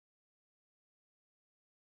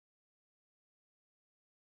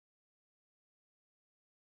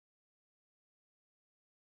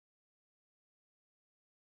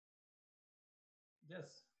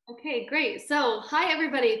Yes. Okay, great. So hi,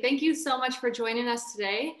 everybody. Thank you so much for joining us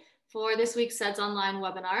today for this week's SEDS Online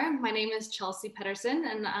webinar. My name is Chelsea Pedersen,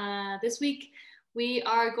 and this week we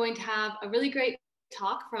are going to have a really great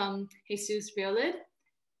talk from Jesus Riolid.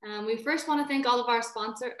 We first want to thank all of our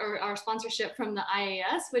sponsorship from the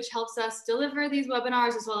IAS, which helps us deliver these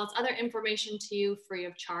webinars as well as other information to you free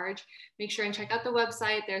of charge. Make sure and check out the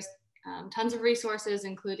website. There's tons of resources,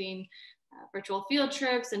 including virtual field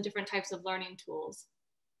trips and different types of learning tools.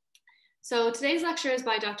 So today's lecture is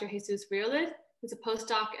by Dr. Jesus Riolid, who's a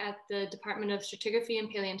postdoc at the Department of Stratigraphy and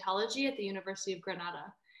Paleontology at the University of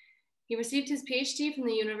Granada. He received his PhD from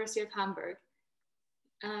the University of Hamburg.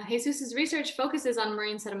 Jesus's research focuses on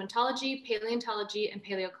marine sedimentology, paleontology, and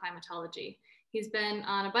paleoclimatology. He's been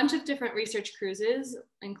on a bunch of different research cruises,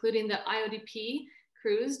 including the IODP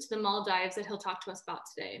cruise to the Maldives that he'll talk to us about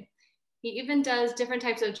today. He even does different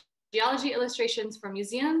types of geology illustrations for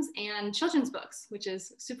museums and children's books, which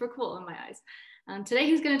is super cool in my eyes. Today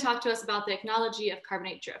he's going to talk to us about the ichnology of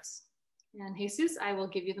carbonate drifts. And Jesus, I will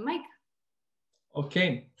give you the mic.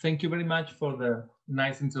 Okay, thank you very much for the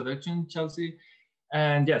nice introduction, Chelsea.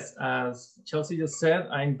 And yes, as Chelsea just said,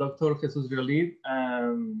 I'm Dr. Jesus Riolid.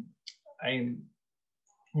 I'm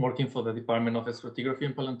working for the Department of Stratigraphy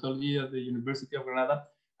and Paleontology at the University of Granada.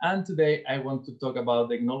 And today I want to talk about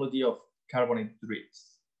the ichnology of carbonate drifts.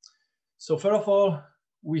 So first of all,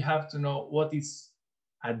 we have to know what is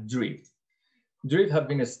a drift. Drift have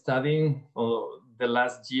been studying for the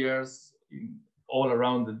last years all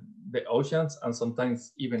around the oceans and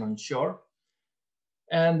sometimes even on shore.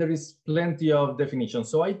 And there is plenty of definitions.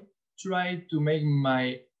 So I try to make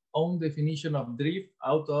my own definition of drift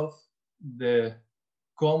out of the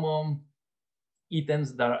common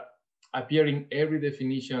items that appear in every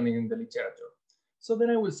definition in the literature. So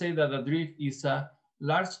then I will say that a drift is a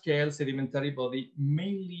large-scale sedimentary body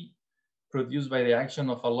mainly produced by the action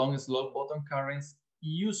of a long slope bottom currents,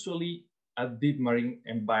 usually at deep marine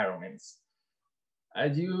environments.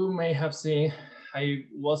 As you may have seen, I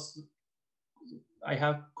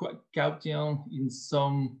have caution in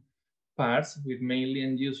some parts with mainly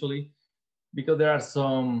and usually because there are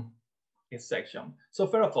some exceptions. So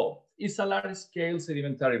first of all, it's a large-scale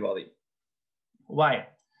sedimentary body. Why?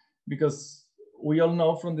 Because we all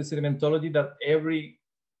know from the sedimentology that every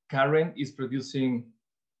current is producing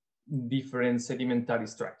different sedimentary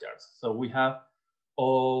structures. So we have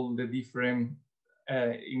all the different,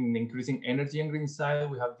 in increasing energy and green side,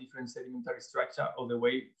 we have different sedimentary structure all the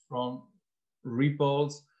way from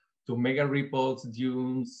ripples to mega ripples,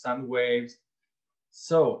 dunes, sand waves.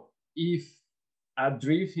 So if a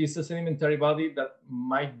drift is a sedimentary body that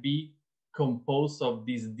might be composed of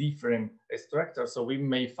these different structures, so we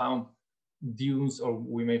may find dunes or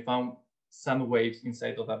we may find sand waves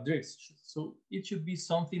inside of that drift. So it should be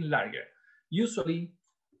something larger. Usually,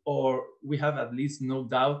 or we have at least no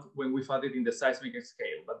doubt when we found it in the seismic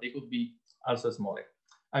scale, but they could be also smaller.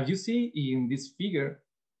 As you see in this figure,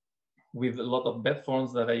 with a lot of bed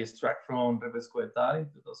forms that I extract from Rebesco et al. In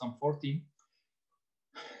 2014,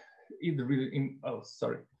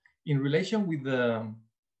 in relation with the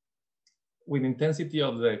intensity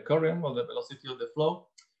of the current or the velocity of the flow,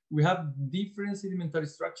 we have different sedimentary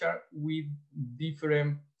structure with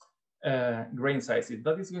different grain sizes.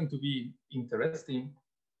 That is going to be interesting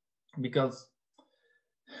because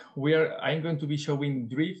I'm going to be showing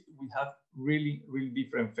drift. We have really, really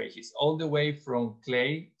different phases, all the way from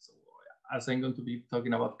clay. So as I'm going to be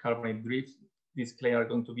talking about carbonate drifts, these clay are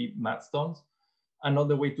going to be mudstones, and all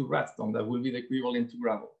the way to radstone, that will be the equivalent to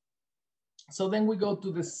gravel. So then we go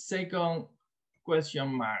to the second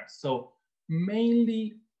question mark. So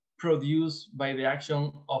mainly produced by the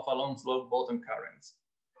action of a long slope bottom currents.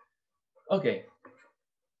 Okay.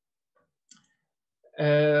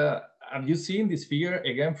 Have you seen this figure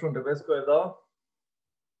again from Rebesco et al?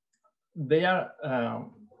 They are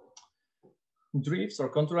drifts or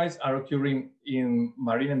contours are occurring in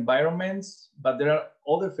marine environments, but there are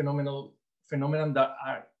other phenomena that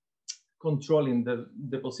are controlling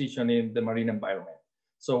the position in the marine environment.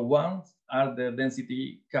 So one are the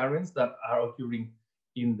density currents that are occurring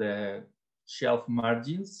in the shelf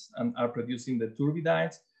margins and are producing the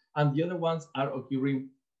turbidites, and the other ones are occurring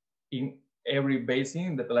in every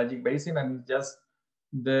basin, the pelagic basin, and just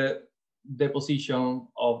the deposition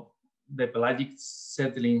of the pelagic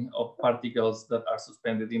settling of particles that are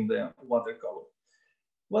suspended in the water column.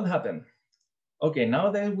 What happened? Okay,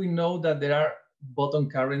 now that we know that there are bottom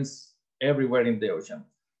currents everywhere in the ocean.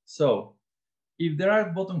 So if there are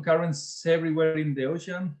bottom currents everywhere in the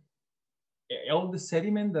ocean, all the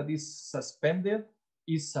sediment that is suspended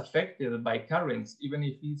is affected by currents, even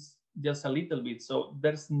if it's just a little bit. So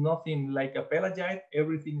there's nothing like a pelagite,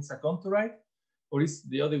 everything is a conturite, or is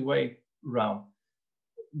the other way around.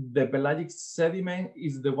 The pelagic sediment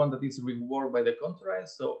is the one that is reworked by the conturite.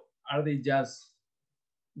 So are they just,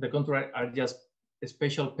 the conturite are just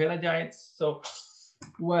special pelagites? So,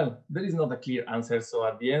 well, there is not a clear answer. So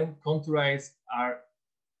at the end, conturites are,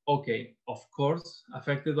 okay, of course,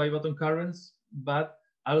 affected by bottom currents, but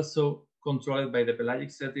also controlled by the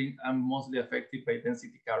pelagic setting and mostly affected by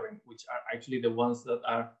density current, which are actually the ones that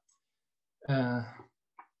are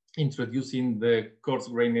introducing the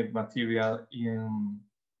coarse-grained material in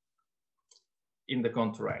the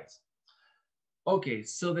conturites. Okay,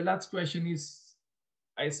 so the last question is,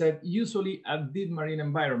 I said, usually a deep marine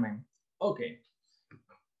environment. Okay,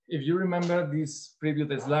 if you remember this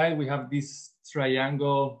previous slide, we have this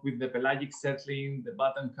triangle with the pelagic settling, the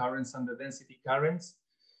bottom currents, and the density currents.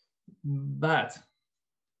 But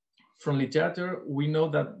from literature, we know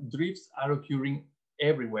that drifts are occurring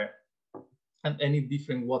everywhere at any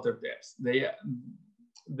different water depths.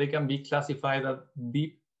 They can be classified as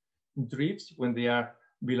deep drifts when they are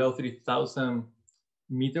below 3,000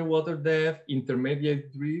 meter water depth,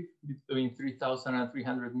 intermediate drift between 3,000 and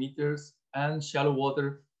 300 meters, and shallow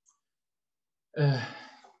water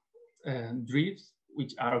drifts,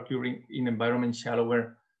 which are occurring in environments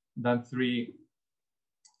shallower than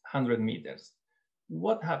 300 meters.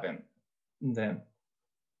 What happened then?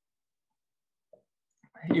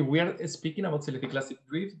 If we are speaking about selective classic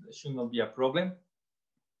drift, it should not be a problem.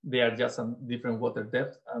 They are just a different water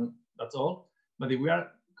depth, and that's all. But if we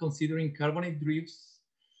are considering carbonate drifts,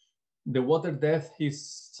 the water depth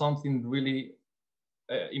is something really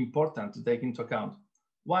important to take into account.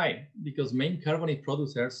 Why? Because main carbonate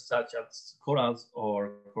producers, such as corals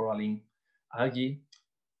or coralline algae,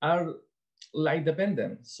 are light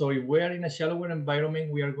dependent. So if we are in a shallower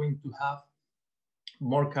environment, we are going to have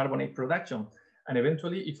more carbonate production. And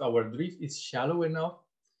eventually, if our drift is shallow enough,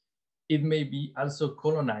 it may be also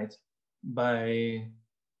colonized by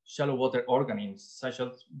shallow water organisms, such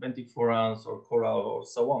as bentiforans or coral or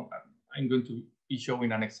so on. I'm going to be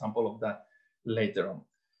showing an example of that later on.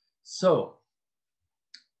 So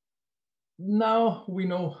now we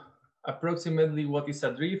know approximately what is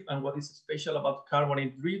a drift and what is special about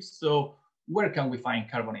carbonate drifts. So where can we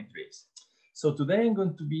find carbonate drifts? So today I'm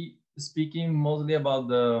going to be speaking mostly about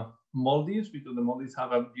the Maldives, because the Maldives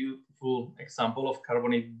have a beautiful example of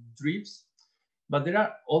carbonate drifts. But there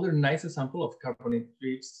are other nice examples of carbonate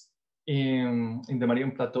drifts in the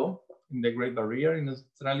Marion Plateau, in the Great Barrier in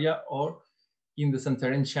Australia, or in the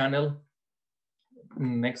Santarém Channel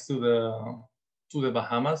next to the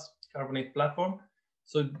Bahamas carbonate platform.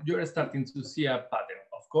 So you're starting to see a pattern.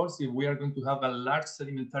 Of course, if we are going to have a large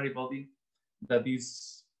sedimentary body that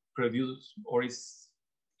is produced or is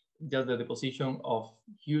just the deposition of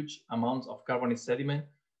huge amounts of carbonate sediment,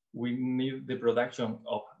 we need the production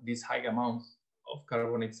of these high amounts of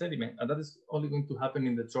carbonate sediment, and that is only going to happen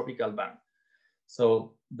in the tropical band.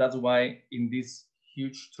 So that's why in this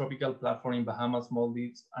huge tropical platform in Bahamas,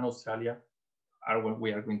 Maldives, and Australia are where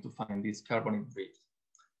we are going to find these carbonate drifts.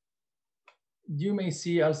 You may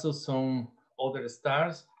see also some other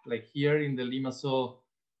stars, like here in the Limassol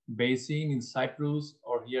Basin in Cyprus,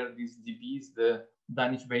 or here these DBs, the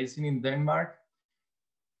Danish Basin in Denmark.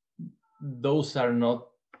 Those are not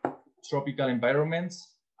tropical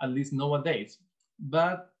environments, at least nowadays.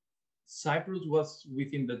 But Cyprus was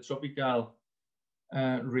within the tropical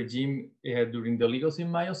regime during the Oligocene,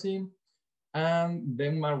 Miocene, and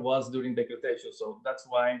Denmark was during the Cretaceous. So that's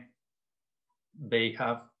why they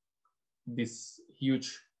have these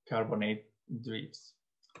huge carbonate drifts.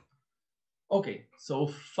 Okay, so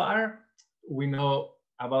far we know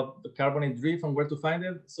about the carbonate drift and where to find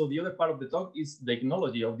it. So the other part of the talk is the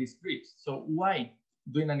ichnology of these drifts. So why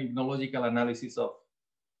doing an ichnological analysis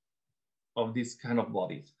of this kind of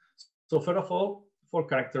bodies? So first of all, for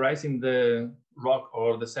characterizing the rock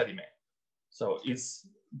or the sediment. So it's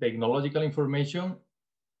the ichnological information.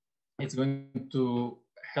 It's going to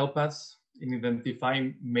help us in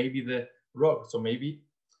identifying maybe the rock. So maybe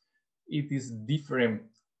it is different,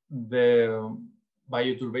 the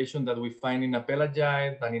bioturbation that we find in a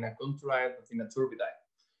pelagite than in a conturite, than in a turbidite.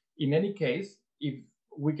 In any case, if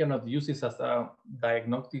we cannot use this as a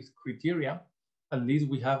diagnostic criteria, at least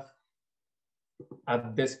we have a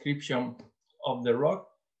description of the rock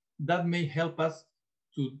that may help us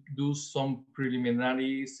to do some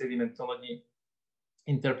preliminary sedimentology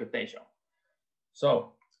interpretation.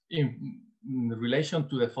 So in relation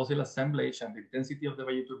to the fossil assemblage and the density of the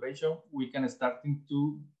bioturbation, we can start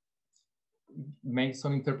to make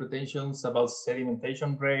some interpretations about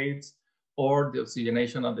sedimentation rates or the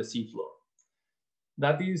oxygenation of the seafloor.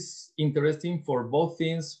 That is interesting for both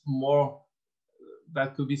things, more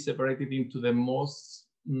that could be separated into the most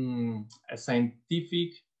a scientific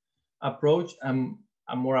approach and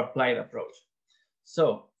a more applied approach.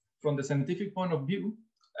 So from the scientific point of view,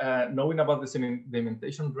 knowing about the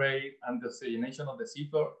sedimentation rate and the oxygenation of the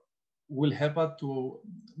seafloor will help us to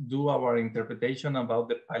do our interpretation about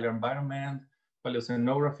the palaeoenvironment,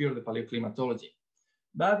 palaeoceanography, or the palaeoclimatology.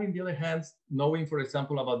 But on the other hand, knowing, for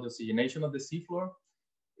example, about the oxygenation of the seafloor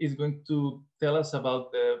is going to tell us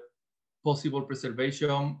about the possible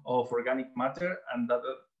preservation of organic matter, and that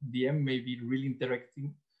at the end may be really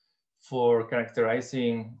interesting for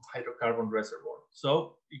characterizing hydrocarbon reservoir.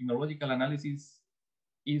 So ichnological analysis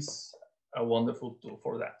is a wonderful tool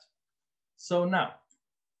for that. So now,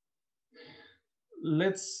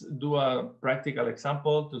 let's do a practical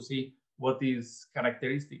example to see what is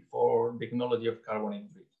characteristic for the ichnology of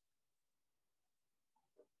carbonate drift.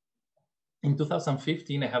 In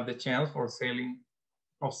 2015, I have the chance for sailing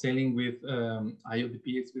with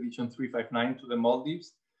IODP Expedition 359 to the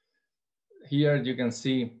Maldives. Here you can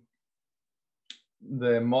see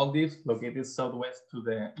the Maldives located southwest to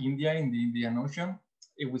the India in the Indian Ocean.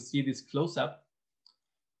 If we see this close up,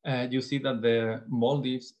 you see that the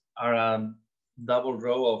Maldives are a double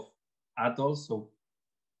row of atolls, so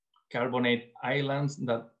carbonate islands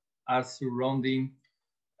that are surrounding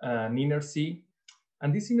an inner sea.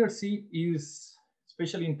 And this inner sea is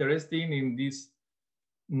especially interesting in this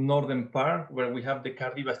northern part where we have the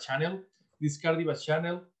Cardibas Channel. This Cardibas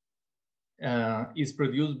Channel is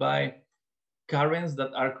produced by currents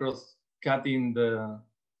that are cross-cutting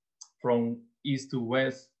from east to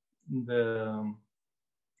west the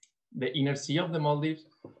inner sea of the Maldives.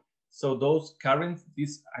 So those currents,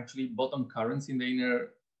 these actually bottom currents in the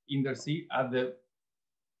inner sea, are the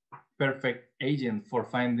perfect agent for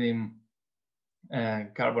finding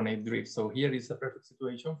carbonate drift. So here is a perfect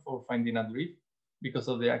situation for finding a drift because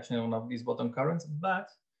of the action of these bottom currents. But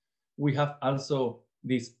we have also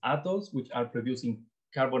these atolls, which are producing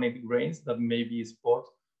carbonate grains that may be spot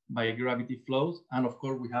by gravity flows. And of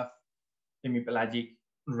course, we have hemipelagic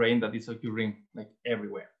rain that is occurring like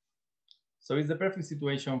everywhere. So it's the perfect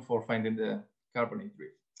situation for finding the carbonate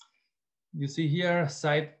drift. You see here,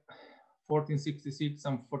 site 1466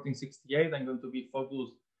 and 1468. I'm going to be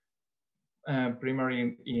focused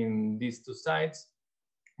primarily in these two sites,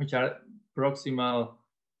 which are proximal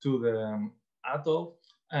to the atoll.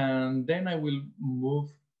 And then I will move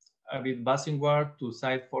a bit basinward to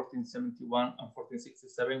site 1471 and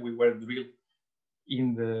 1467. We were drilled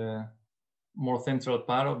in the more central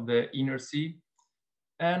part of the inner sea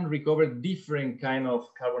and recovered different kind of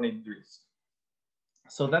carbonate drifts.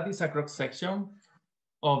 So that is a cross section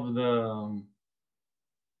of the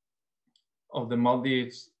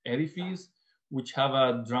Maldives edifice, which have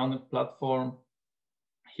a drowned platform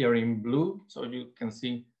here in blue. So you can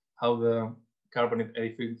see how the carbonate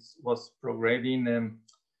edifice was progressing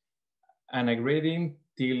and aggregating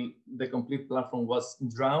till the complete platform was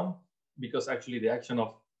drowned, because actually the action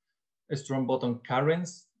of strong bottom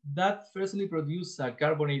currents that firstly produce a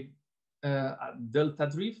carbonate delta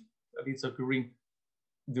drift that is occurring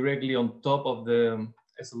directly on top of the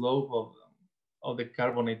slope of the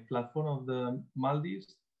carbonate platform of the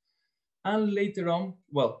Maldives. And later on,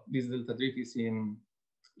 well, this delta drift is in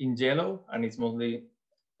yellow, and it's mostly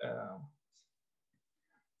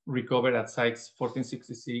recovered at sites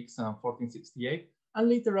 1466 and 1468. And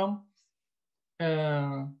later on,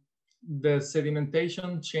 the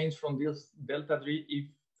sedimentation changed from this delta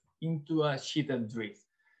drift into a sheeted drift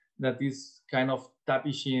that is kind of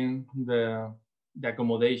tapishing the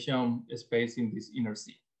accommodation space in this inner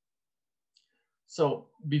sea. So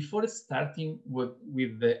before starting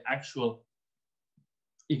with the actual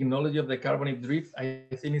ichnology of the carbonate drift, I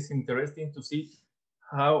think it's interesting to see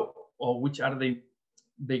how or which are the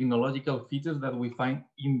ichnological features that we find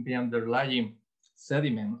in the underlying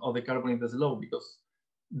sediment of the carbonate slope, because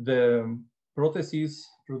the processes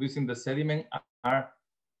producing the sediment are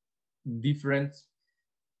different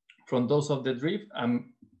from those of the drift, and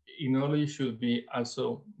ichnology should be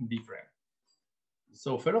also different.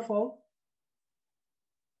 So first of all,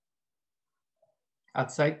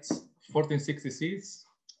 at site 1466,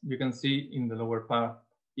 you can see in the lower part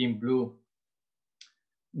in blue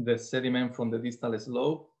the sediment from the distal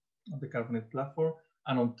slope of the carbonate platform,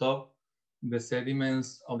 and on top the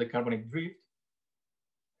sediments of the carbonate drift.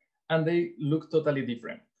 And they look totally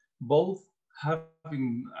different. Both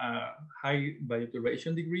having a high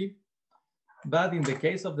bioturbation degree, but in the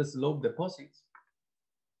case of the slope deposits,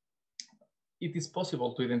 it is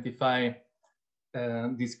possible to identify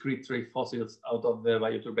discrete trade fossils out of the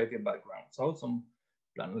bioturbated background. So some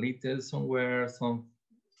plant litter somewhere, some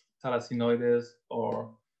thalassinoides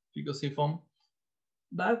or ficosiphon.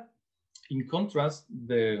 But in contrast,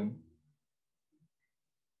 the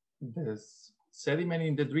sediment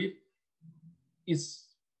in the drift is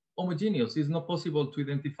homogeneous. It's not possible to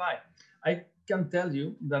identify. I can tell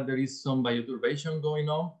you that there is some bioturbation going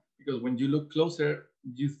on, because when you look closer,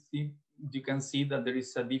 you can see that there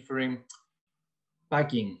is a different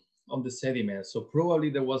packing of the sediment. So probably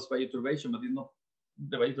there was bioturbation, but it's not,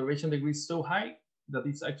 the bioturbation degree is so high that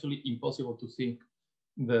it's actually impossible to see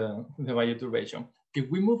the bioturbation. If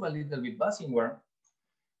we move a little bit basinward,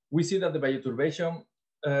 we see that the bioturbation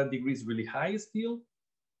degree is really high still.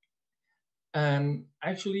 And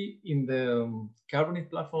actually in the carbonate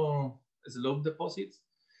platform slope deposits,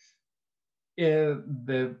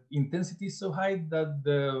 the intensity is so high that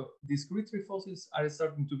the discrete fossils are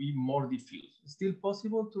starting to be more diffuse. It's still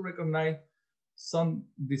possible to recognize some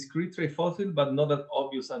discrete fossil, but not that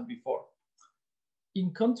obvious as before.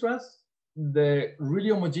 In contrast, the really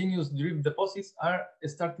homogeneous drift deposits are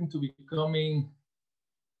starting to becoming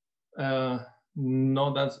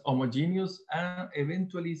not as homogeneous, and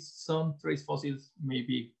eventually some trace fossils may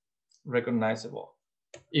be recognizable.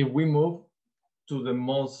 If we move to the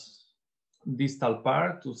most distal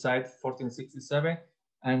part, to site 1467,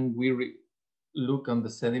 and we look on the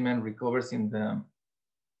sediment recovers in the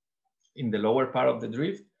lower part of the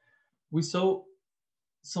drift, we saw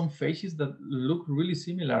some facies that look really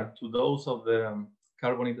similar to those of the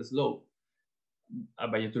carbonate slope. A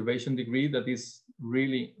bioturbation degree that is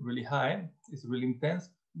really, really high, is really intense,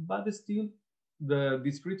 but still the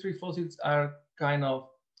discrete fossils are kind of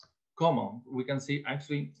common. We can see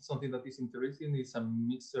actually something that is interesting is a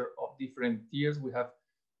mixture of different tiers. We have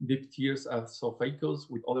deep tiers of sulfacos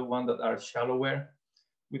with other ones that are shallower,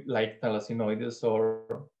 with like thalassinoides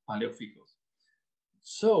or palaeoficos.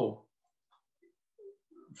 So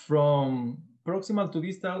from proximal to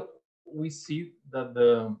distal, we see that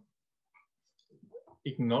the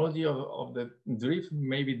ichnology of the drift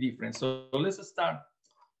may be different. So let's start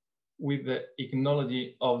with the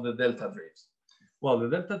ichnology of the delta drifts. Well, the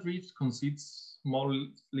delta drift consists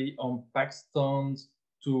mostly on packstones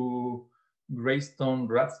to graystone,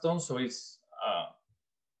 radstone. So it's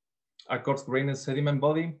a coarse-grained sediment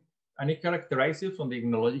body, and it characterizes from the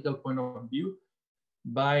ichnological point of view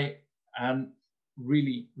by a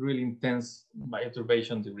really, really intense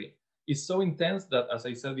bioturbation degree. It's so intense that, as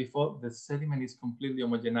I said before, the sediment is completely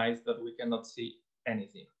homogenized that we cannot see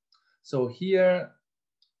anything. So here,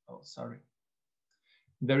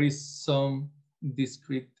 there is some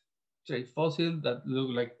discrete trade fossil that look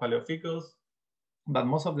like palaeoficos, but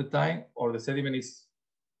most of the time, or the sediment is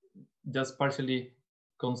just partially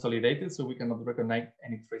consolidated, so we cannot recognize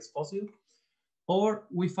any trace fossil. Or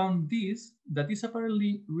we found this that is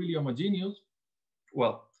apparently really homogeneous.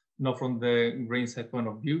 Well, not from the grain side point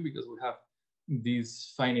of view, because we have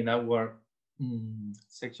these finding outward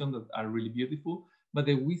sections that are really beautiful. But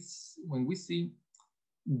when we see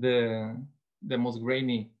the most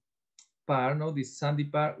grainy part, no, this sandy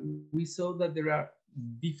part, we saw that there are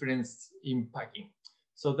differences in packing.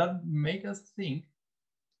 So that makes us think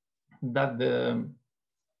that the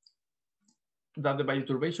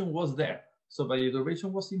bioturbation was there. So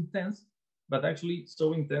bioturbation was intense, but actually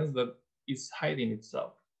so intense that it's hiding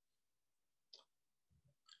itself.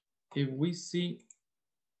 If we see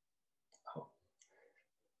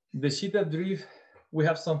the sheeted drift, we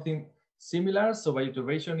have something similar. So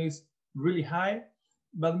bioturbation is really high,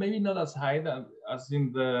 but maybe not as high as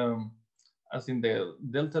in the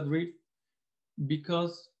delta drift,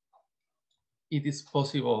 because it is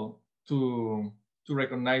possible to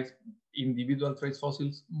recognize individual trace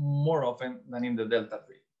fossils more often than in the delta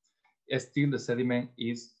drift. Still, the sediment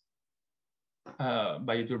is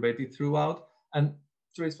bioturbated throughout, and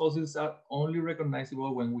trace fossils are only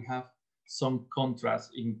recognizable when we have some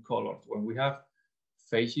contrast in colors. When we have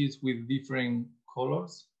facies with different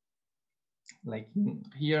colors, like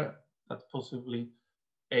here, we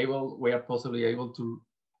are possibly able to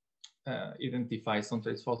identify some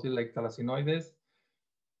trace fossil like thalassinoides,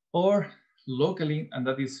 or locally, and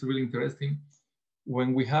that is really interesting,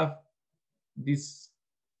 when we have this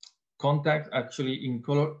contact actually in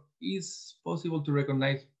color, is possible to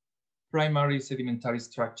recognize primary sedimentary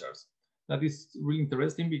structures. That is really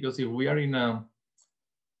interesting, because if we are in a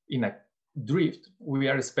drift, we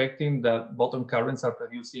are expecting that bottom currents are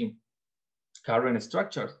producing current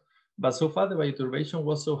structures. But so far, the bioturbation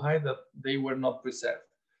was so high that they were not preserved.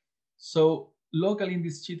 So locally in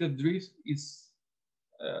this sheeted drift, it's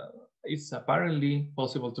apparently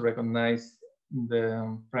possible to recognize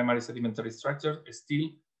the primary sedimentary structure.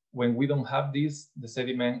 Still, when we don't have this, the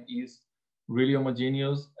sediment is really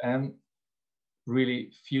homogeneous, and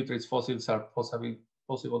really few trace fossils are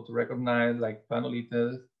possible to recognize, like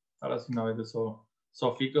panolites, thalassinoides, or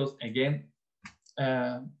zoophycos. Again,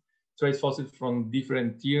 trace fossils from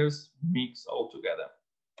different tiers mixed all together.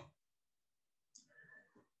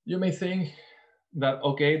 You may think that,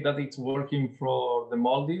 okay, that it's working for the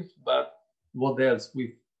Maldives, but what else with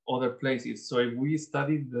other places? So if we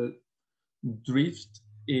study the drift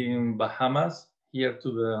in Bahamas, here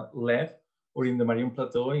to the left, or in the Marion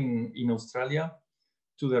Plateau in Australia,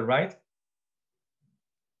 to the right,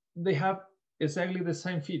 they have exactly the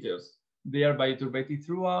same features. They are bioturbated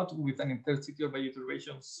throughout with an intensity of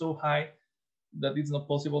bioturbation so high that it's not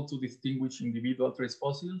possible to distinguish individual trace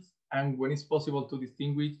fossils. And when it's possible to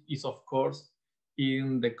distinguish is, of course,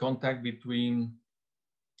 in the contact between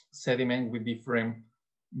sediment with different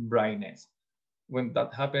brightness. When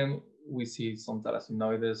that happens, we see some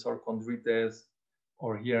thalassinoides or chondrites,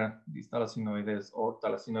 or here, these thalassinoides or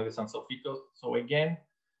thalassinoides and zoophycos. So again,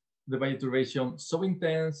 the bioturbation so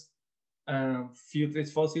intense, few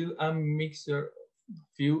trace fossil and mixture,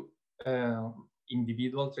 few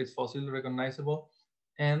individual trace fossil recognizable,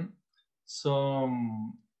 and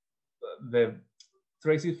some the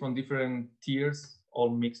traces from different tiers all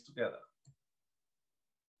mixed together.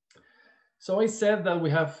 So I said that we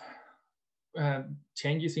have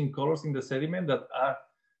changes in colors in the sediment that are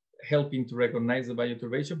helping to recognize the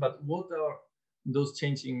bioturbation, but what are those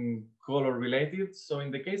changing color related? So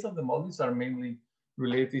in the case of the Maldives are mainly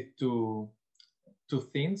related to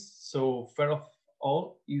things. So first of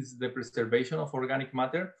all is the preservation of organic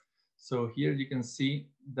matter. So here you can see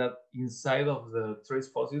that inside of the trace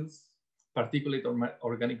fossils, particulate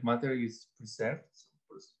organic matter is preserved.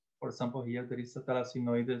 So for example, here there is a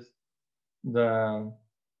thalassinoides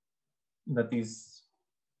that is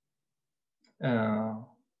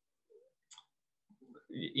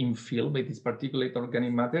infilled by this particulate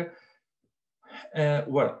organic matter,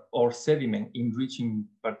 or sediment enriching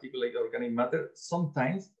particulate organic matter.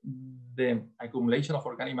 Sometimes the accumulation of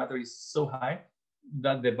organic matter is so high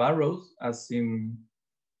that the burrows, as in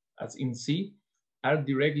sea, are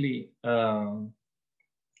directly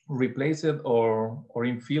replaced or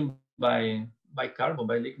infilled by carbon,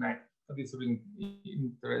 by lignite. That is really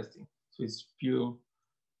interesting. So it's pure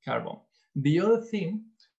carbon. The other thing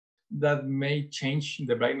that may change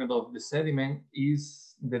the brightness of the sediment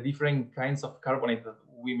is the different kinds of carbonate that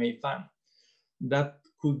we may find. That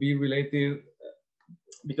could be related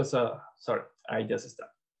because, sorry, I just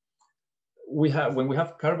stopped. When we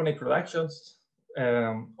have carbonate productions,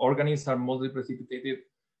 organisms are mostly precipitated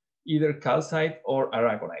either calcite or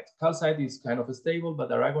aragonite. Calcite is kind of stable,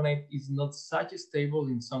 but aragonite is not such stable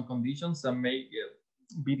in some conditions and may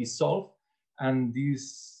be dissolved, and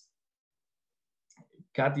these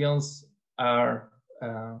cations are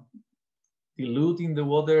dilute in the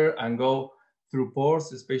water and go through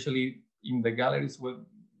pores, especially in the galleries,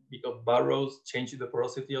 because burrows change the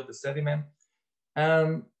porosity of the sediment.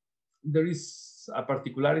 And there is a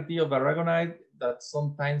particularity of aragonite that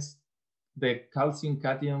sometimes the calcium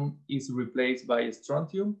cation is replaced by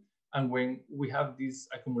strontium. And when we have this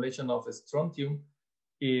accumulation of strontium,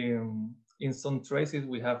 in some traces,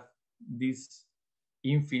 we have these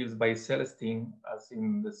infills by celestine, as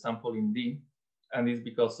in the sample in D, and it's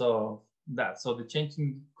because of that. So the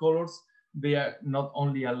changing colors, they are not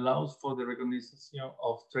only allows for the recognition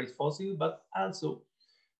of trace fossil, but also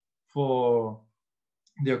for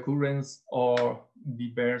the occurrence or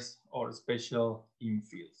diverse or special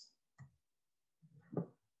infills.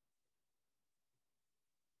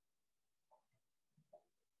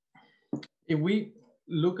 If we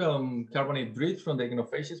look carbonate drift from the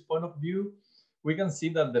ichnofacies point of view, we can see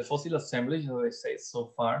that the fossil assemblage, as I say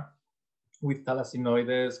so far, with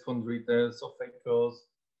thalassinoides, chondrites, zoophycos,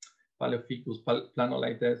 palaeoficus,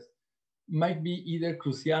 planolites, might be either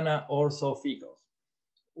cruciana or zoophycos.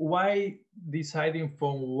 Why deciding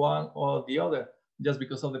from one or the other? Just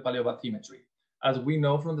because of the paleobathymetry. As we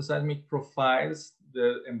know from the seismic profiles,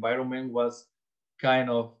 the environment was kind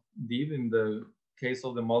of deep. In the case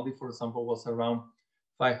of the Maldives, for example, was around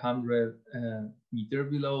 500 meters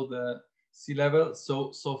below the sea level.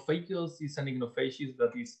 So zoophycos is an ichnofacies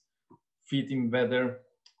that is fitting better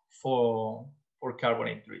for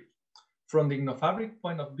carbonate drift. From the ichnofabric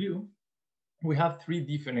point of view, we have three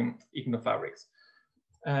different ichnofabrics.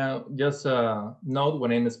 Just note,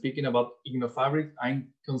 when I'm speaking about ichnofabric,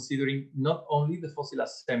 I'm considering not only the fossil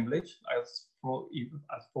assemblage as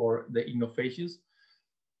for the ichnofacies,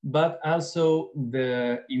 but also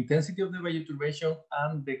the intensity of the bioturbation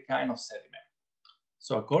and the kind of sediment.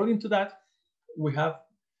 So according to that, we have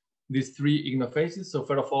these three ichnofacies. So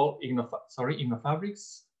first of all,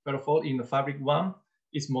 ichnofabrics. First of all, ichnofabric 1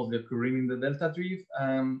 is mostly occurring in the delta drift.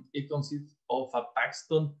 It consists of a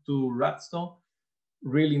packstone to radstone,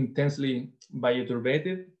 really intensely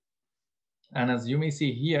bioturbated. And as you may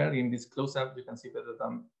see here in this close-up, you can see better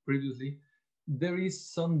than previously, there is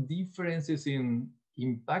some differences in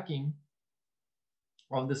packing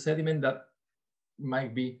of the sediment that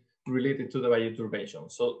might be related to the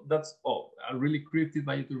bioturbation. So that's all, a really cryptic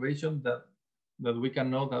bioturbation that we can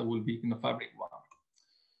know that will be ichnofabric 1.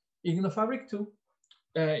 Ichnofabric 2,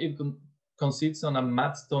 it consists on a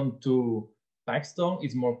mudstone to packstone.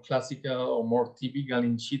 It's more classical or more typical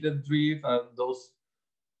in sheeted drift, those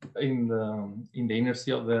in the inner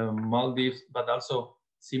sea of the Maldives, but also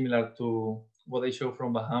similar to what I show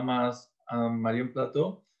from Bahamas and Marion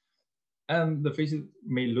Plateau. And the faces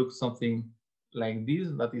may look something like this,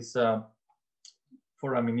 that is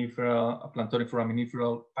foraminiferal, a planktonic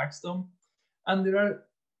foraminiferal packstone. And there are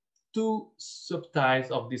 2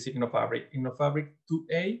 subtypes of this ichnofabric. Ichnofabric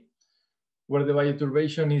 2A, where the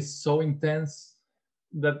bioturbation is so intense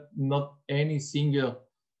that not any single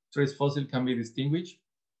trace fossil can be distinguished.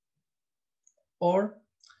 Or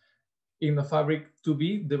ichnofabric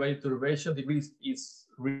 2B, the bioturbation degree is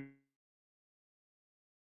really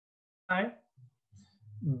high,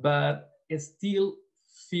 but still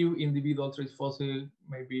few individual trace fossils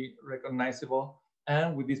may be recognizable.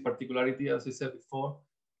 And with this particularity, as I said before,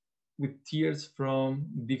 with tears from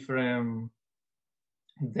different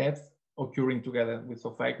depths occurring together with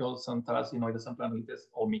zoophycals and thalassinoides and planoides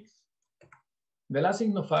all mixed. The last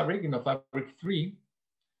ichnofabric, ichnofabric 3,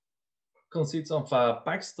 consists of a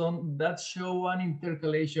packstone that show an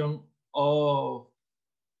intercalation of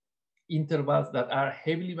intervals that are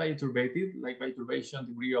heavily bioturbated, like bioturbation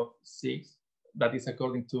degree of 6, that is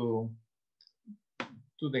according to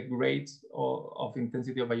the grades of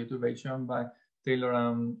intensity of bioturbation by Taylor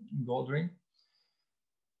and Goldring.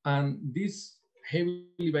 And these heavily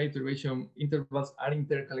bioturbation intervals are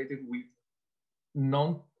intercalated with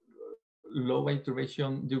non-low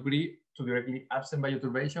bioturbation degree to directly absent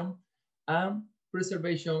bioturbation and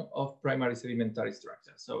preservation of primary sedimentary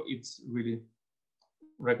structure. So it's really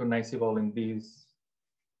recognizable in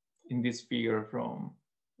this figure from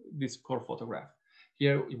this core photograph.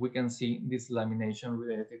 Here we can see this lamination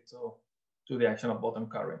related to the action of bottom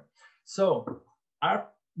current. So are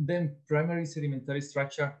then primary sedimentary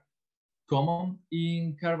structure common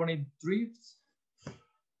in carbonate drifts?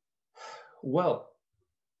 Well,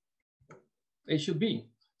 it should be.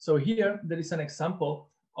 So here there is an example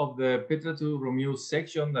of the Petra to Romeu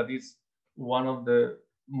section that is one of the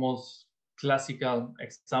most classical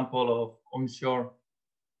example of onshore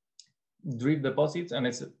drift deposits, and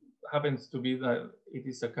it happens to be that it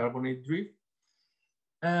is a carbonate drift.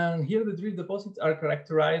 And here the drift deposits are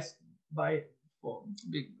characterized by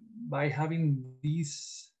having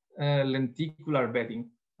this lenticular bedding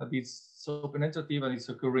that is so penetrative and is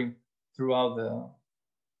occurring throughout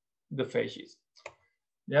the facies.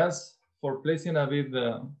 Just for placing a bit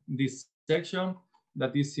this section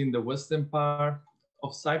that is in the western part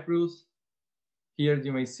of Cyprus. Here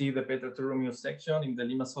you may see the Petra to Romeu section in the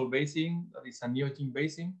Limassol Basin, that is a neogen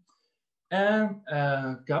basin. And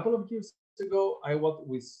a couple of years ago, I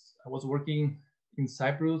was working in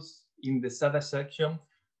Cyprus in the Sada section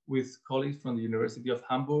with colleagues from the University of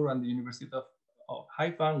Hamburg and the University of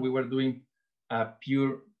Haifa. We were doing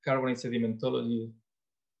pure carbonate sedimentology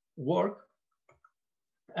work.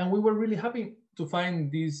 And we were really happy to find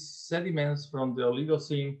these sediments from the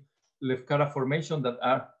Oligocene Lefkara formation that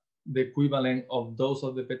are the equivalent of those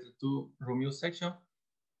of the Petra to Romeu section.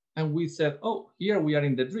 And we said, oh, here we are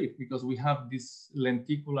in the drift because we have this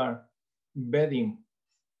lenticular bedding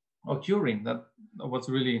occurring. That was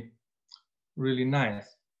really, really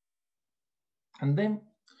nice. And then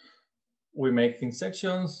we make thin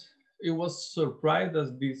sections. It was surprised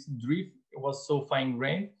that this drift was so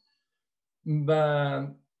fine-grained, but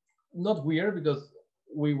not weird because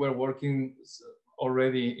we were working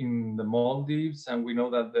already in the Maldives and we know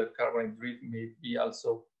that the carbonate drift may be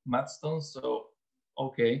also mudstone. So,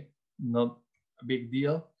 okay, not a big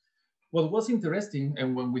deal. What was interesting,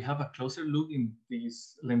 and when we have a closer look in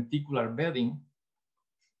this lenticular bedding,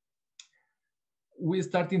 we're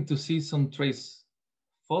starting to see some trace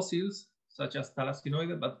fossils, such as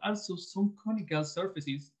thalassinoides, but also some conical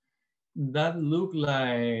surfaces that look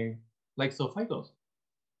like zoophycals,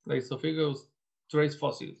 like zoophycals trace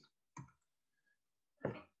fossils.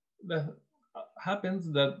 That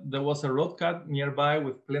happens that there was a road cut nearby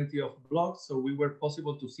with plenty of blocks, so we were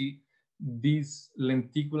possible to see this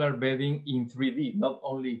lenticular bedding in 3D, not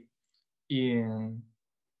only in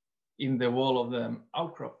the wall of the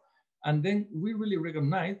outcrop. And then we really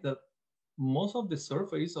recognized that most of the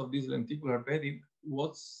surface of this lenticular bedding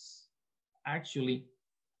what's actually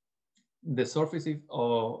the surfaces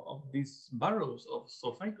of these barrows of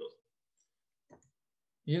sulficus.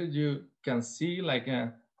 Here you can see like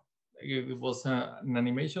it was an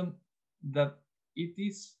animation that it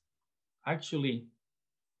is actually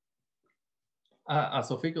a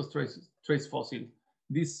sulficus trace fossil.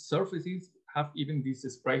 These surfaces have even this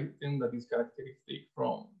spriting that is characteristic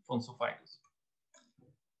from sulficus.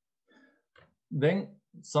 Then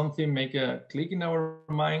something make a click in our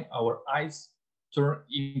mind, our eyes turn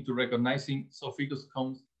into recognizing sulficus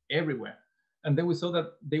cones everywhere. And then we saw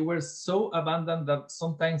that they were so abundant that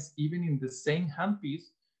sometimes even in the same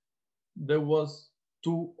handpiece, there was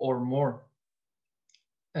 2 or more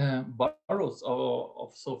barrows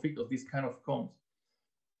of sulficus, these kind of cones.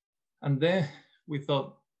 And then we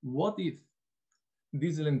thought, what if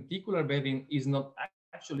this lenticular bedding is not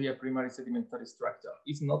actually a primary sedimentary structure?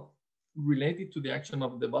 It's not related to the action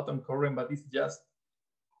of the bottom current, but it's just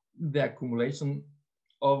the accumulation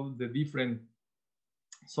of the different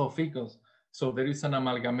sulficus. So there is an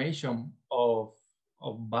amalgamation of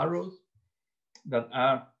barrows that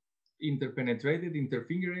are interpenetrated,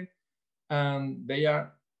 interfingered, and they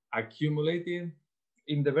are accumulated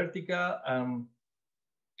in the vertical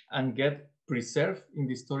and get preserved in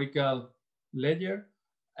the historical layer.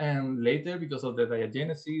 And later, because of the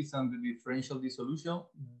diagenesis and the differential dissolution,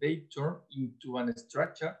 they turn into a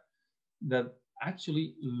structure that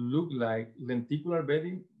actually look like lenticular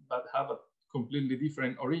bedding, but have a completely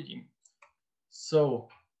different origin. So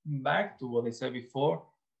back to what I said before,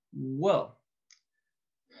 well,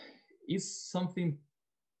 is something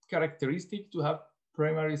characteristic to have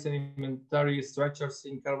primary sedimentary structures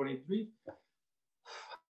in carbonate reef?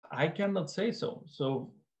 I cannot say so.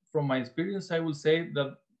 So from my experience, I will say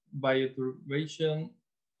that bioturbation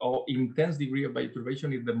or intense degree of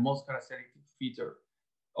bioturbation is the most characteristic feature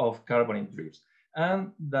of carbonate reefs,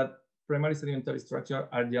 and that primary sedimentary structure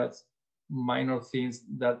are just minor things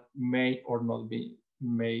that may or not be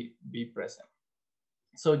present.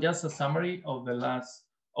 So just a summary of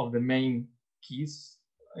the main keys.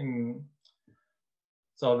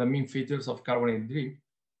 So the main features of carbonate reef,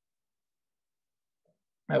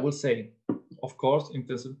 I will say, of course,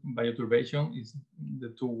 intensive bioturbation is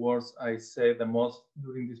the 2 words I say the most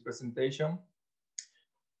during this presentation.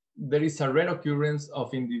 There is a rare occurrence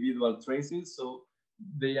of individual traces, so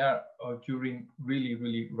they are occurring really,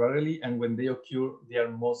 really rarely, and when they occur, they are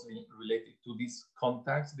mostly related to these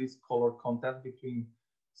contacts, this color contact between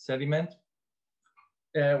sediment.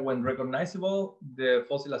 When recognizable, the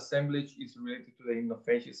fossil assemblage is related to the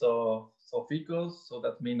inophages of sulficus, so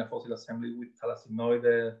that means a fossil assemblage with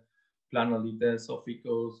thalassinoides, planolites,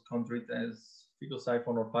 sulficus, chondrites,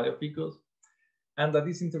 ficosiphon, or palaeoficus. And that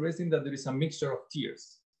is interesting that there is a mixture of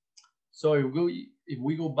tiers. So if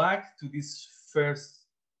we go back to this first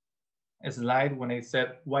slide when I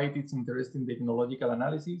said why it is interesting the ichnological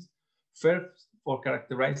analysis, first for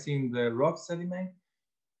characterizing the rock sediment,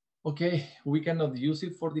 okay, we cannot use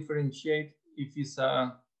it for differentiate if it's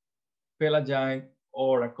a pelagic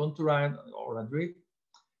or a contourite or a drift,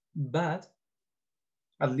 but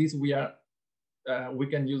at least we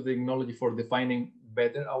can use the ichnology for defining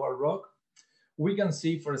better our rock. We can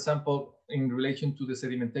see, for example, in relation to the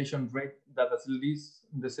sedimentation rate, that at least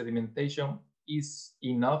the sedimentation is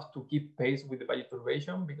enough to keep pace with the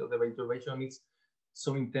bioturbation, because the bioturbation is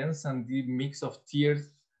so intense, and the mix of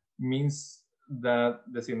tiers means that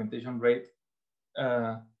the sedimentation rate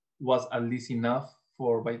was at least enough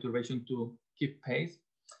for bioturbation to keep pace.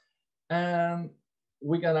 And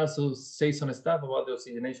we can also say some stuff about the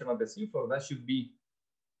oxygenation of the seafloor. That should be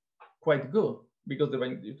quite good, because the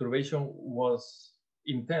bioturbation was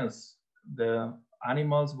intense. The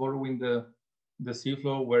animals burrowing the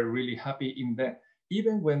seafloor were really happy in there.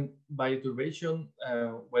 Even when bioturbation,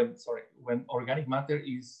 when organic matter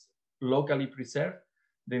is locally preserved,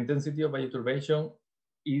 the intensity of bioturbation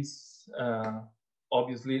is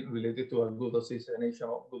obviously related to a good oxygenation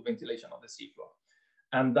or good ventilation of the seafloor.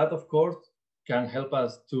 And that, of course, can help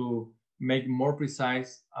us to make more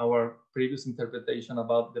precise our previous interpretation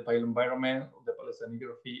about the palaeoenvironment, the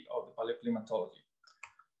palaeoceanography, or the palaeoclimatology.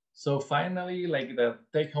 So finally, like the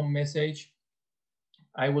take-home message,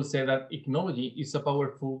 I will say that ichnology is a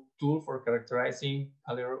powerful tool for characterizing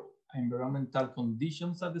palaeoenvironmental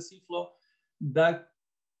conditions at the seafloor that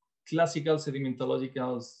classical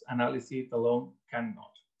sedimentological analysis alone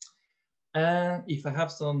cannot. And if I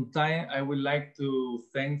have some time, I would like to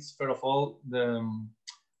thank, first of all, the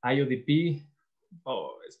IODP,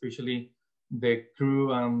 especially the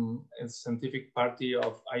crew and scientific party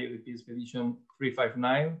of IODP Expedition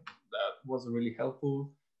 359. That was really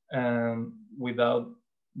helpful. And without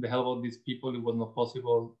the help of these people, it was not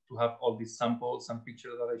possible to have all these samples and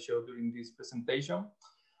pictures that I showed during this presentation.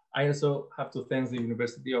 I also have to thank the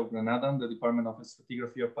University of Granada and the Department of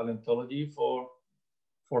Stratigraphy of Paleontology for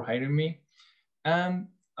hiring me, and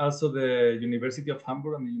also the University of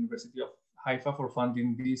Hamburg and the University of Haifa for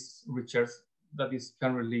funding this research that is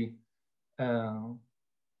currently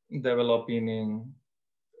developing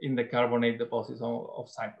in the carbonate deposits of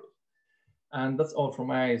Cyprus. And that's all from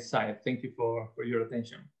my side. Thank you for your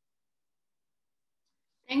attention.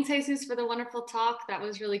 Thanks, Jesus, for the wonderful talk. That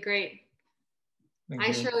was really great.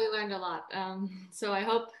 I surely learned a lot. So I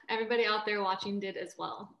hope everybody out there watching did as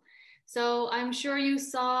well. So I'm sure you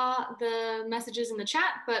saw the messages in the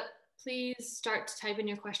chat, but please start to type in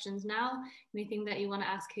your questions now, anything that you want to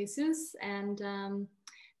ask Jesus, and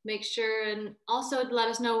make sure and also let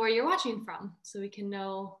us know where you're watching from so we can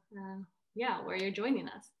know where you're joining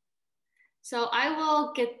us. So I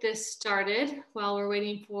will get this started while we're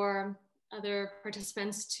waiting for other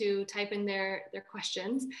participants to type in their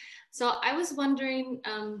questions. So I was wondering,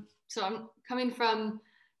 so I'm coming from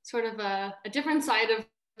sort of a different side of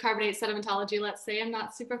carbonate sedimentology, let's say. I'm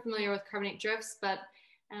not super familiar with carbonate drifts, but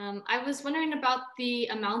I was wondering about the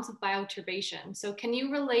amount of bioturbation. So can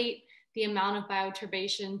you relate the amount of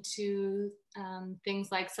bioturbation to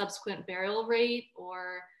things like subsequent burial rate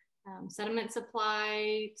or sediment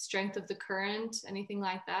supply, strength of the current, anything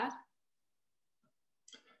like that?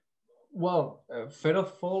 Well, first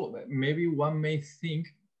of all, maybe one may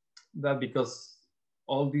think that because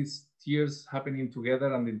all these tiers happening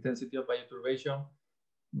together and the intensity of bioturbation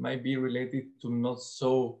might be related to not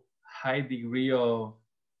so high degree of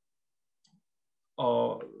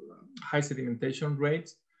high sedimentation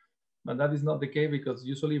rates, but that is not the case, because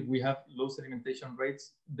usually if we have low sedimentation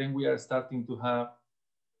rates, then we are starting to have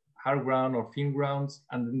hard ground or thin grounds,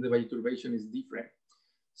 and then the bioturbation is different.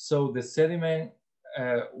 So the sediment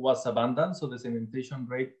was abundant, so the sedimentation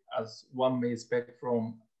rate, as one may expect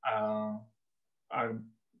from a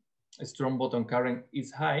strong bottom current,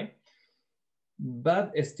 is high,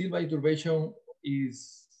 but still bioturbation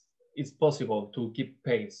is possible to keep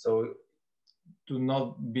pace, so to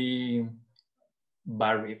not be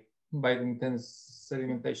buried by the intense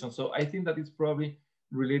sedimentation. So I think that it's probably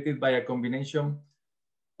related by a combination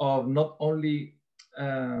of not only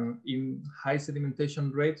in high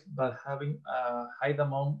sedimentation rates, but having a high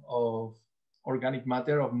amount of organic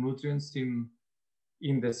matter, of nutrients in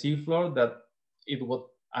the seafloor, that it what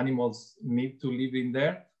animals need to live in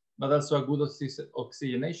there, but also a good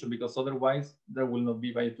oxygenation, because otherwise there will not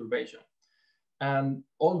be bioturbation. And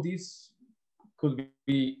all this could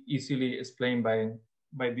be easily explained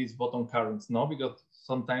by these bottom currents, no? Because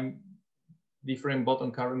sometimes different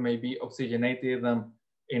bottom current may be oxygenated and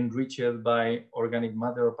enriched by organic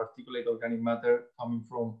matter or particulate organic matter coming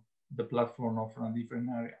from the platform or from a different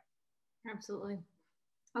area. Absolutely.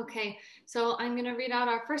 Okay, so I'm going to read out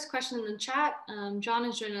our first question in the chat. John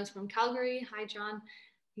is joining us from Calgary. Hi, John.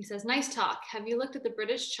 He says, nice talk. Have you looked at the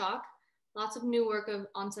British chalk? Lots of new work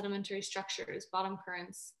on sedimentary structures, bottom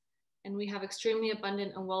currents, and we have extremely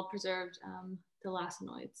abundant and well-preserved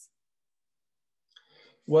thalassinoids.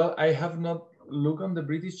 Well, I have not looked on the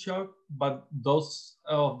British chalk, but those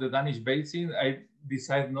of the Danish basin, I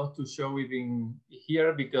decided not to show it in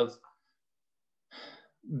here because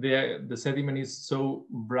the sediment is so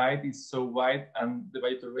bright, it's so wide, and the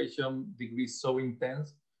bioturbation degree is so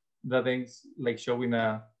intense that it's like showing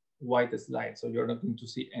a white slide, so you're not going to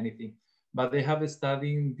see anything. But they have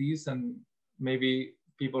studied this, and maybe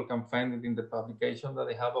people can find it in the publication that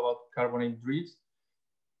they have about carbonate drifts.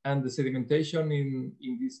 And the sedimentation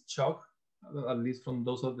in this chalk, at least from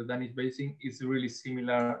those of the Danish basin, is really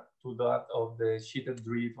similar to that of the sheeted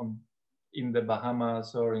drift in the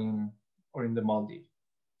Bahamas or in the Maldives.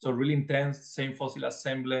 So really intense, same fossil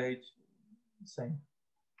assemblage, same.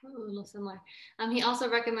 A little similar. He also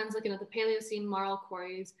recommends looking at the Paleocene marl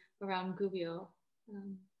quarries around Gubbio.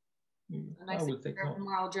 Nice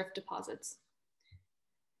marl drift deposits.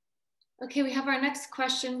 Okay, we have our next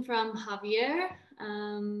question from Javier.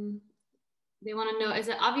 They want to know, is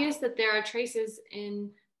it obvious that there are traces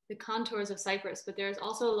in the contours of Cyprus, but there's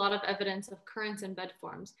also a lot of evidence of currents and bed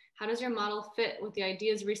forms? How does your model fit with the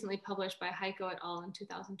ideas recently published by Heiko et al. In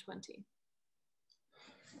 2020?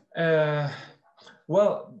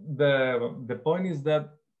 Well, the point is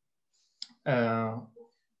that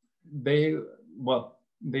they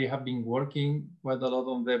have been working quite a lot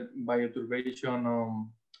on the bioturbation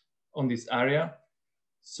on this area.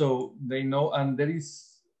 So they know, and there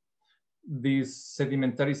is this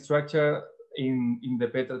sedimentary structure in the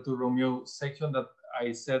Petra to Romeo section that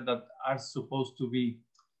I said that are supposed to be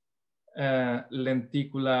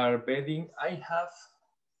lenticular bedding. I have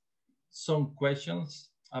some questions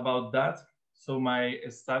about that. So my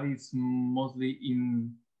study is mostly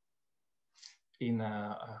in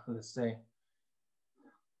let's say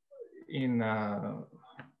in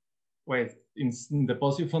in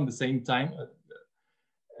deposit from the same time,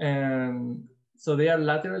 and so they are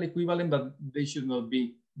lateral equivalent, but they should not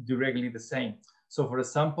be directly the same. So for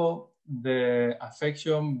example, the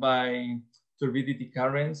affection by turbidity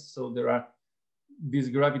currents, so there are these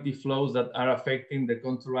gravity flows that are affecting the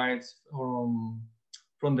contourites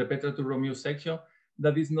from the Petra to Romeo section,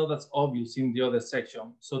 that is not as obvious in the other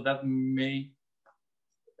section. So that may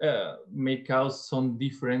cause some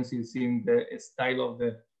differences in the style of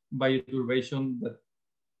the bioturbation that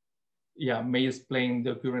may explain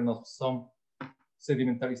the occurrence of some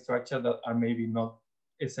sedimentary structure that are maybe not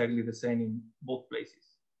exactly the same in both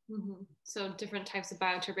places. Mm-hmm. So different types of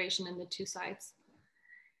bioturbation in the two sites.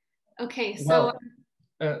 Okay, so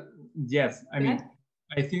yes, I mean,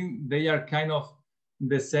 I think they are kind of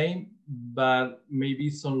the same, but maybe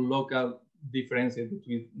some local differences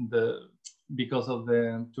between because of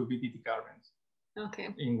the turbidity currents. Okay.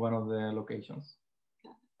 In one of the locations.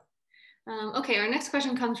 Okay, our next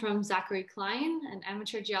question comes from Zachary Klein, an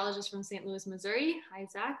amateur geologist from St. Louis, Missouri. Hi,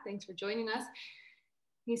 Zach. Thanks for joining us.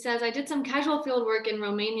 He says, I did some casual field work in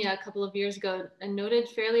Romania a couple of years ago and noted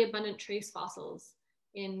fairly abundant trace fossils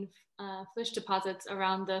in flysch deposits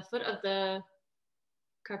around the foot of the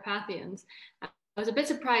Carpathians. I was a bit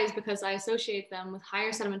surprised because I associate them with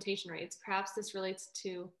higher sedimentation rates. Perhaps this relates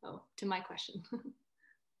to my question.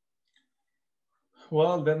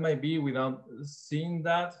 Well, that might be without seeing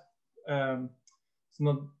that. It's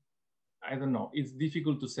not, I don't know, it's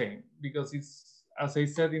difficult to say because it's, as I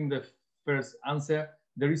said in the first answer,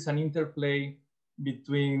 there is an interplay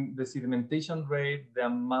between the sedimentation rate, the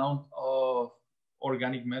amount of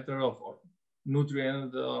organic matter or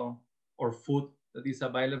nutrient or food that is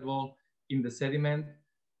available in the sediment,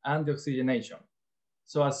 and the oxygenation.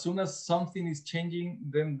 So as soon as something is changing,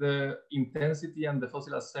 then the intensity and the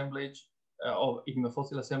fossil assemblage of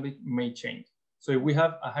ignofossil assemblage may change. So if we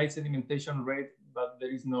have a high sedimentation rate, but there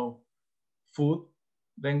is no food,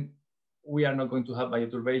 then we are not going to have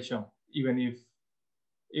bioturbation, even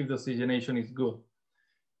if the oxygenation is good.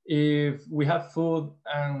 If we have food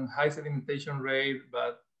and high sedimentation rate,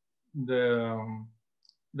 but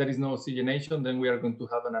there is no oxygenation, then we are going to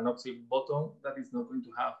have an anoxic bottom that is not going to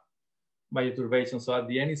have bioturbation. So at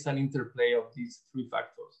the end, it's an interplay of these three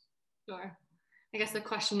factors. Sure. I guess the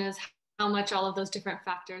question is how much all of those different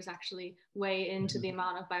factors actually weigh into the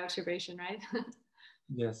amount of bioturbation, right?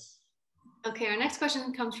 Yes. Okay, our next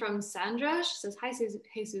question comes from Sandra. She says, hi,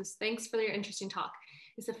 Jesus, thanks for your interesting talk.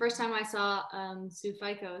 It's the first time I saw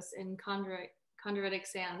zoophycos in chondritic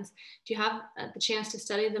sands. Do you have the chance to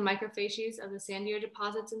study the microfacies of the sandier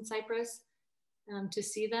deposits in Cyprus to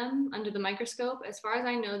see them under the microscope? As far as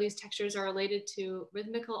I know, these textures are related to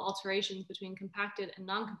rhythmical alterations between compacted and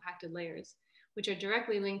non-compacted layers, which are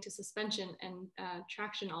directly linked to suspension and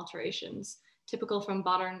traction alterations, typical from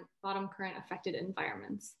bottom current affected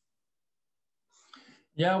environments.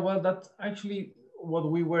 Yeah, well, that's actually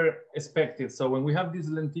what we were expected. So when we have this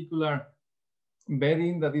lenticular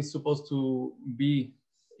bedding that is supposed to be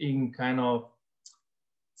in kind of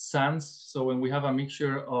sands, so when we have a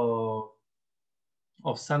mixture of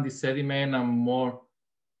sandy sediment and more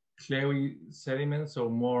clayey sediment, so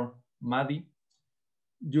more muddy,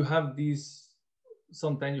 you have this,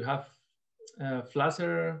 sometimes you have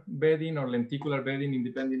flasher bedding or lenticular bedding,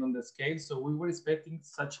 depending on the scale. So we were expecting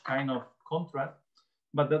such kind of contrast,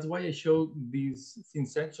 but that's why I showed this thin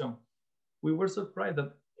section. We were surprised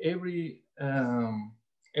that every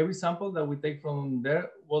sample that we take from there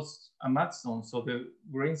was a mudstone. So the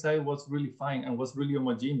grain size was really fine and was really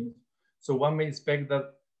homogeneous. So one may expect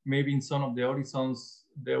that maybe in some of the horizons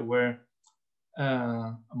there were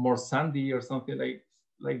more sandy or something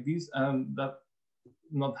like this, and that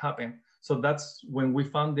not happened. So that's when we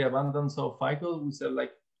found the abundance of phycos, we said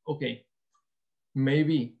like, okay,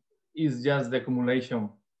 maybe it's just the accumulation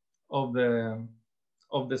of the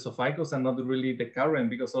zoophycos and not really the current,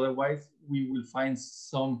 because otherwise we will find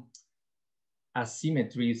some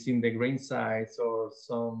asymmetries in the grain size or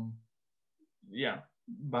some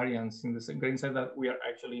variance in the grain size that we are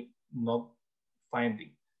actually not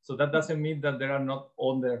finding. So that doesn't mean that there are not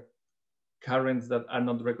other currents that are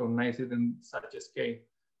not recognized in such a scale,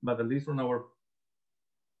 but at least from our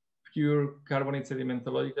pure carbonate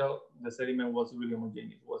sedimentological, the sediment was really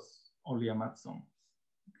homogeneous. It was only a mudstone.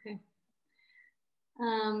 Okay.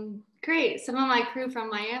 Great. Some of my crew from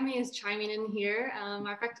Miami is chiming in here.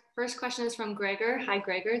 Our first question is from Gregor. Hi,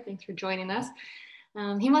 Gregor. Thanks for joining us.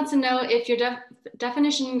 He wants to know if your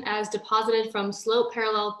definition as deposited from slope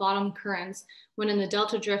parallel bottom currents when in the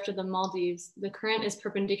delta drift of the Maldives, the current is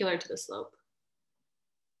perpendicular to the slope.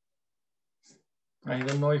 I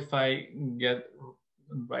don't know if I get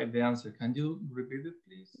right the answer. Can you repeat it,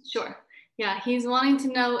 please? Sure. Yeah, he's wanting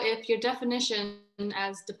to know if your definition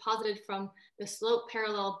as deposited from the slope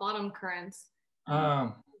parallel bottom currents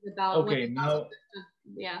is about okay, now,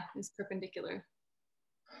 yeah, is perpendicular.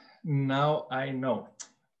 Now I know.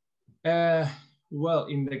 Well,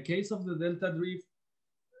 in the case of the delta drift,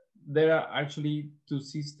 there are actually two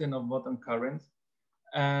systems of bottom currents.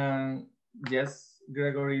 And yes,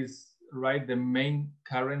 Gregory is right. The main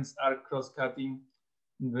currents are cross-cutting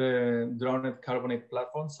the drowned carbonate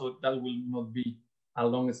platform. So that will not be a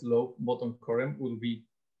long slope bottom current, will be,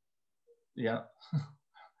 yeah,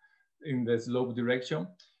 in the slope direction.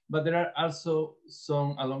 But there are also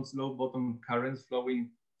some along slope bottom currents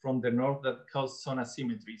flowing from the north that cause some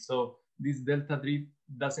asymmetry. So this delta drift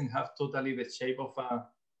doesn't have totally the shape of a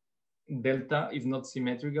delta. It's not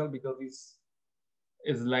symmetrical because it's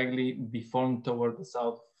slightly deformed toward the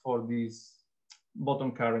south for these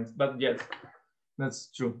bottom currents. But yes,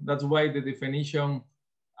 that's true. That's why the definition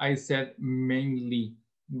I said mainly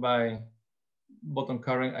by bottom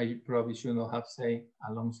current, I probably should not have said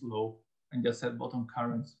along slope and just said bottom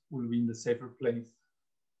currents will be in the safer place.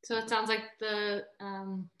 So it sounds like the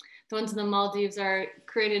ones in the Maldives are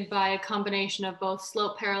created by a combination of both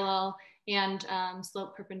slope parallel and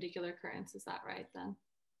slope perpendicular currents. Is that right then?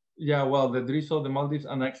 Yeah, well, the drifts of the Maldives,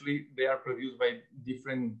 and actually they are produced by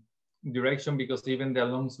different direction because even the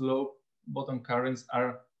along slope bottom currents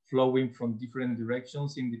are flowing from different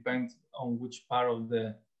directions. It depends on which part of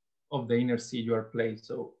the inner sea you are placed.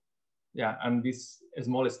 So yeah, and these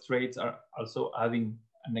small straits are also adding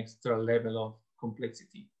an extra level of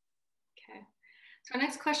complexity. Okay. So our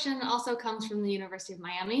next question also comes from the University of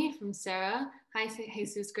Miami, from Sarah. Hi,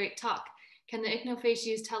 Jesus, great talk. Can the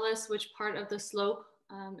ichnofacies tell us which part of the slope,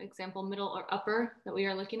 example, middle or upper, that we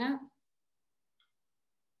are looking at?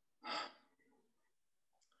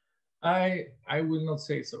 I will not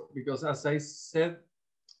say so, because as I said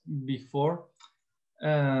before,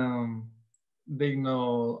 the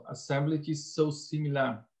assemblage is so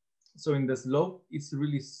similar. So in the slope, it's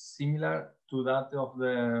really similar to that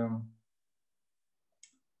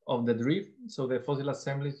of the drift. So the fossil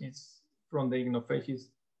assemblage is from the ichnofacies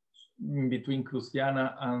between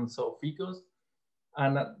Clusiana and Zoophecus.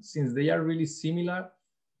 And since they are really similar,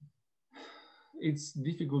 it's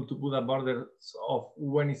difficult to put a border of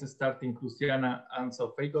when it's starting Clusiana and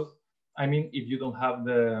Zoophecus. I mean, if you don't have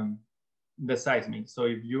the seismic. So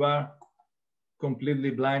if you are completely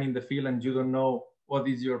blind in the field and you don't know what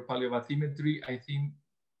is your paleobathymetry, I think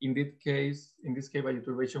in this case,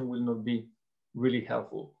 bioturbation will not be really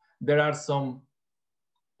helpful. There are some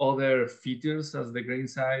other features as the grain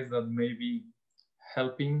size that may be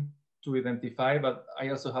helping to identify, but I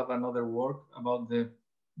also have another work about the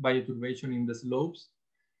bioturbation in the slopes.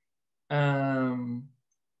 And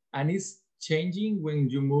it's changing when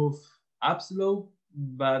you move upslope,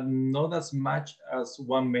 but not as much as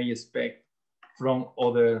one may expect from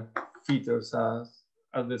other features as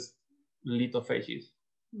the lithofacies,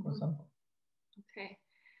 for example. Okay.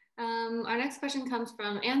 Our next question comes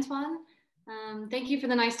from Antoine. Thank you for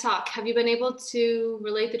the nice talk. Have you been able to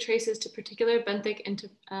relate the traces to particular benthic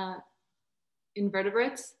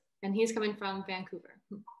invertebrates? And he's coming from Vancouver.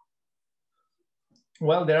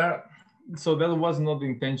 Well, so that was not the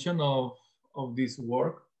intention of this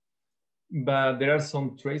work, but there are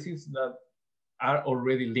some traces that are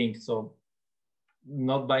already linked. So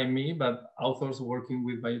not by me, but authors working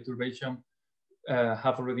with bioturbation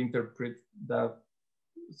have already interpreted that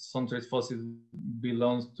some trace fossils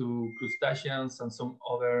belongs to crustaceans and some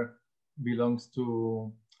other belongs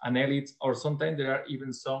to annelids, or sometimes there are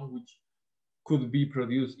even some which could be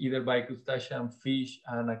produced either by crustacean, fish,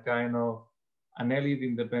 and a kind of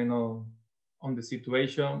annelid, depending on the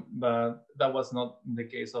situation, but that was not the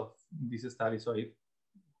case of this study, so it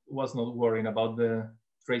was not worrying about the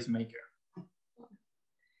trace maker.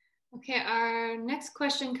 Okay, our next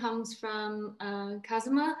question comes from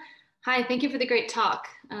Kazuma. Hi, thank you for the great talk.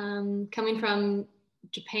 Coming from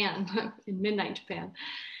Japan, in midnight Japan.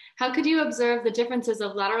 How could you observe the differences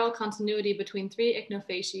of lateral continuity between 3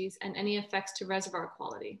 ichnofacies and any effects to reservoir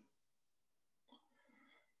quality?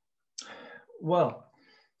 Well,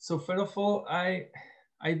 so first of all, I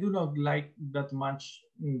do not like that much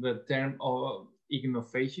the term of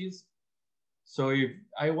ichnofacies. So if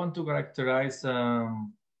I want to characterize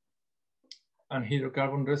an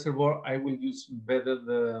hydrocarbon reservoir, I will use better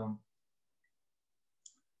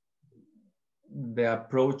the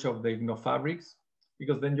approach of the ichnofabrics.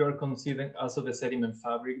 because then you are considering also the sediment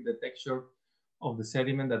fabric, the texture of the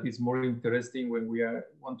sediment that is more interesting when we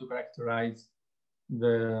want to characterize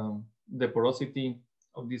the porosity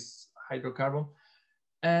of this hydrocarbon.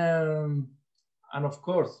 And of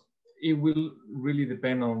course, it will really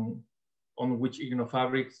depend on which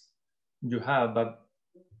ichnofabrics you have, but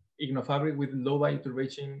ichnofabric with low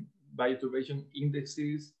bioturbation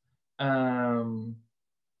indexes and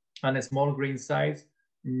a small grain size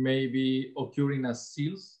may be occurring as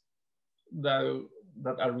seals that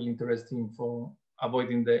are really interesting for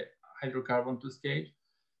avoiding the hydrocarbon to escape.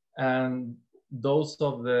 And those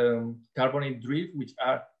of the carbonate drift, which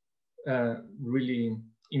are really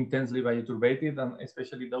intensely bioturbated, and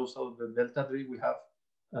especially those of the delta drift, we have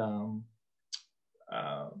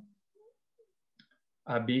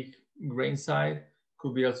a big grain size,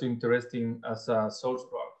 could be also interesting as a source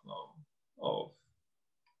rock of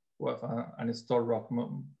an store rock,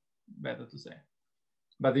 better to say.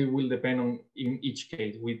 But it will depend on, in each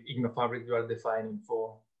case, with ichnofabric you are defining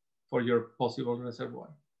for your possible reservoir.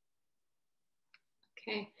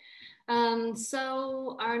 Okay,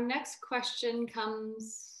 so our next question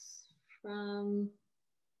comes from,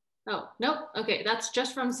 oh, nope, okay, that's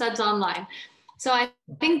just from SEDS Online. So I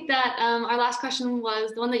think that our last question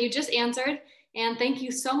was the one that you just answered. And thank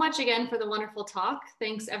you so much again for the wonderful talk.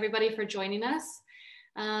 Thanks everybody for joining us.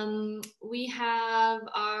 We have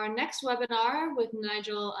our next webinar with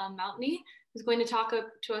Nigel Mountney, who's going to talk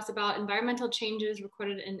to us about environmental changes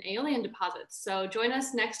recorded in aeolian deposits. So join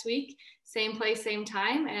us next week, same place, same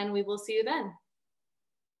time, and we will see you then.